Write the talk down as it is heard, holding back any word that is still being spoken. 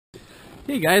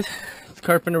Hey guys, it's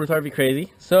Carpenter with RV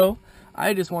Crazy. So,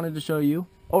 I just wanted to show you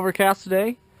overcast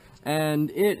today, and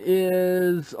it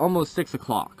is almost 6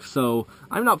 o'clock. So,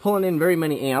 I'm not pulling in very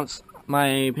many amps.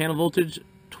 My panel voltage,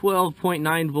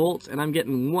 12.9 volts, and I'm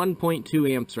getting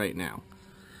 1.2 amps right now.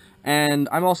 And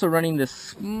I'm also running this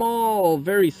small,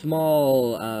 very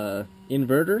small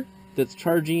inverter that's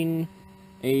charging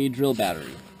a drill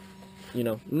battery. You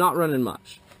know, not running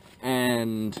much.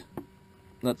 And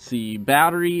let's see,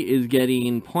 battery is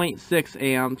getting 0.6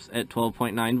 amps at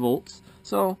 12.9 volts.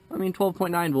 So, I mean,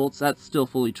 12.9 volts, that's still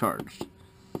fully charged.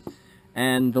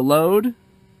 And the load,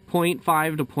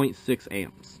 0.5 to 0.6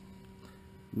 amps.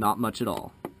 Not much at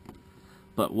all.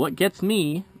 But what gets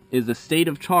me is the state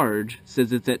of charge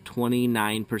says it's at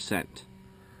 29%.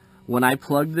 When I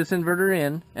plugged this inverter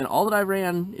in, and all that I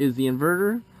ran is the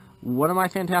inverter, one of my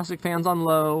fantastic fans on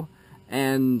low,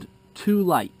 and 2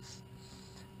 lights.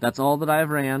 That's all that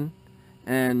I've ran,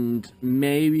 and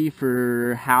maybe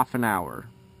for half an hour.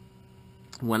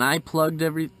 When I plugged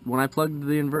the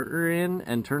inverter in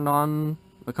and turned on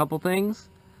a couple things,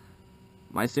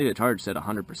 my state of charge said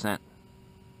 100%.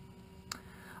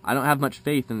 I don't have much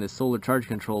faith in this solar charge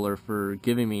controller for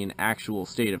giving me an actual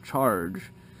state of charge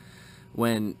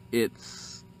when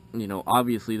it's, you know,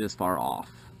 obviously this far off.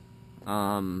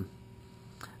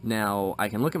 Now, I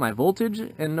can look at my voltage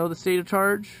and know the state of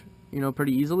charge, you know,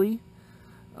 pretty easily,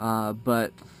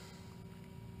 but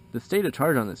the state of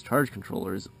charge on this charge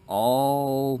controller is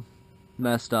all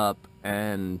messed up,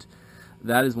 and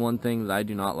that is one thing that I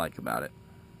do not like about it.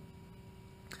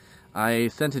 I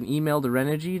sent an email to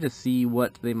Renogy to see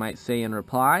what they might say in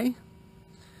reply,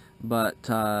 but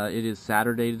it is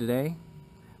Saturday today.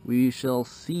 We shall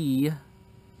see.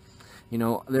 You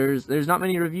know, there's not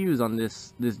many reviews on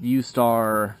this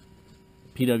Viewstar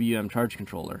PWM charge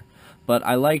controller, but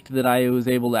I liked that I was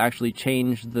able to actually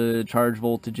change the charge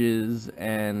voltages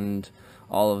and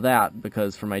all of that,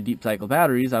 because for my deep cycle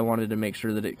batteries, I wanted to make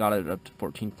sure that it got it up to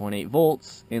 14.8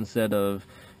 volts instead of,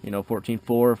 you know, 14.4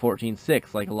 or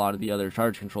 14.6 like a lot of the other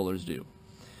charge controllers do.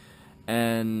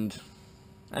 And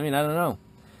I mean, I don't know,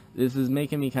 this is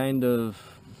making me kind of,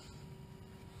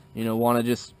 you know, want to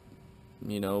just,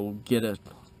 you know, get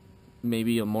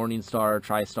maybe a Morningstar,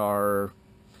 TriStar.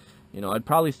 You know, I'd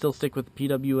probably still stick with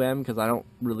PWM because I don't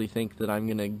really think that I'm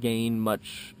gonna gain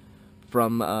much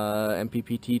from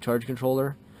MPPT charge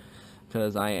controller,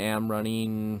 because I am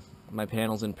running my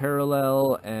panels in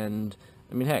parallel, and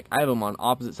I mean, heck, I have them on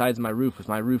opposite sides of my roof with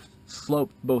my roof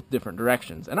sloped both different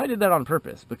directions. And I did that on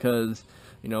purpose because,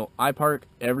 you know, I park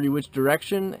every which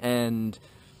direction, and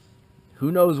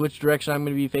who knows which direction I'm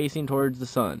going to be facing towards the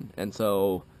sun. And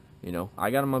so, you know,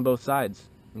 I got them on both sides.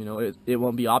 You know, it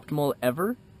won't be optimal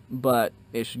ever, but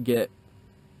it should get,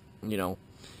 you know,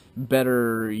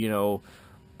 better, you know,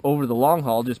 over the long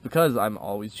haul, just because I'm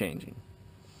always changing.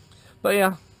 But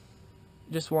yeah,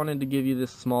 just wanted to give you this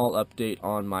small update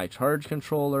on my charge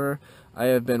controller. I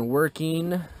have been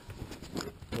working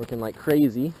like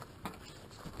crazy.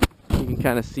 You can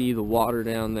kind of see the water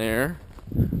down there.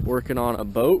 Working on a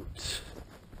boat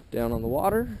down on the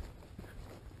water.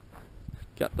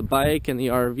 Got the bike and the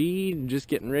RV, just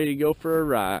getting ready to go for a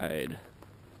ride.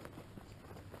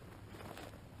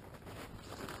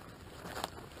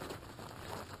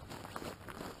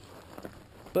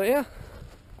 But yeah,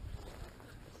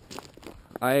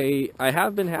 I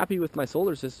have been happy with my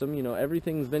solar system. You know,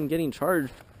 everything's been getting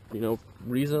charged, you know,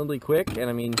 reasonably quick, and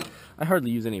I mean, I hardly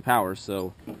use any power,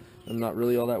 so I'm not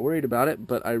really all that worried about it.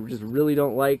 But I just really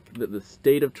don't like that the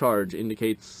state of charge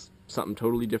indicates something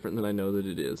totally different than I know that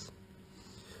it is.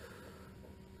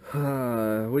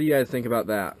 What do you guys think about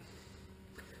that?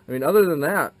 I mean, other than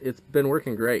that, it's been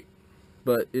working great,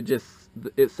 but it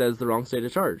says the wrong state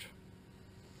of charge.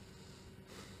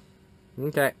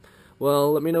 Okay,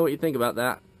 well, let me know what you think about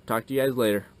that. Talk to you guys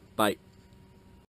later. Bye.